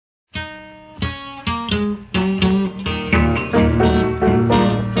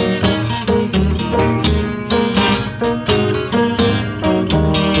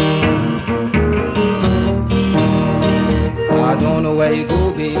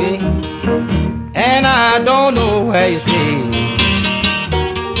baby, and I don't know where you stay.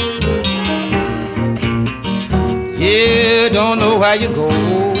 You don't know where you go,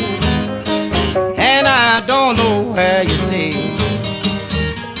 and I don't know where you stay.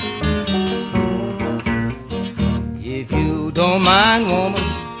 If you don't mind, woman,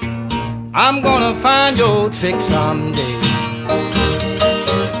 I'm gonna find your trick someday.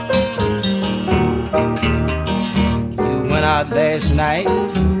 You went out last night,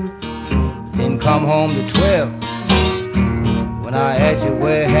 then come home to 12. When I asked you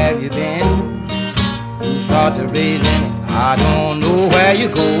where have you been, you start to reason it. I don't know where you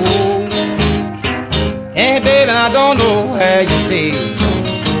go, and baby, I don't know where you stay.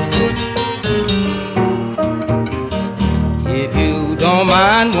 If you don't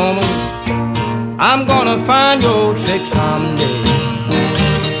mind, woman, I'm gonna find your trick someday.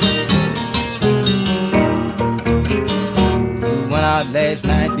 You went out last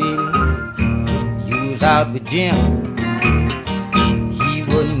night, baby, you was out with Jim. He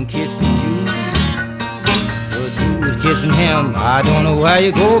wouldn't kiss you, but you was kissing him. I don't know where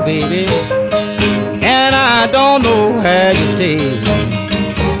you go, baby, and I don't know where you stay.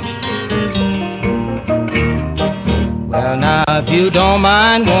 Well, now, if you don't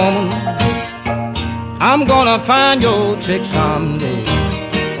mind, woman, I'm gonna find your trick someday.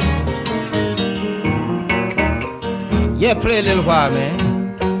 Yeah, play a little while, man.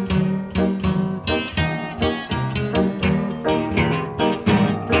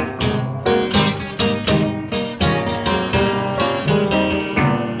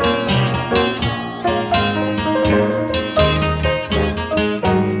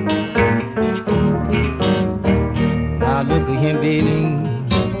 Now look at him, baby,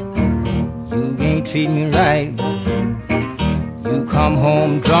 you ain't treat me right. You come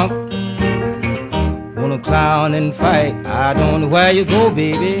home drunk, wanna clown and fight. I don't know where you go,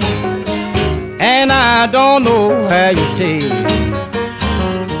 baby, and I don't know where you stay.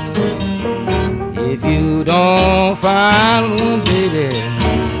 If you don't find one, baby,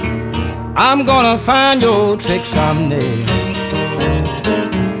 I'm gonna find your trick someday.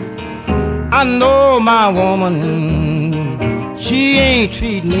 I know my woman, she ain't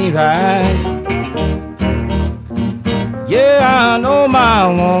treat me right. Yeah, I know my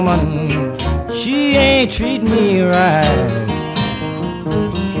woman, she ain't treat me right.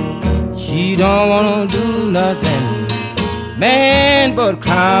 She don't wanna do nothing, man, but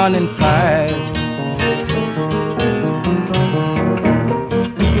clown and fight.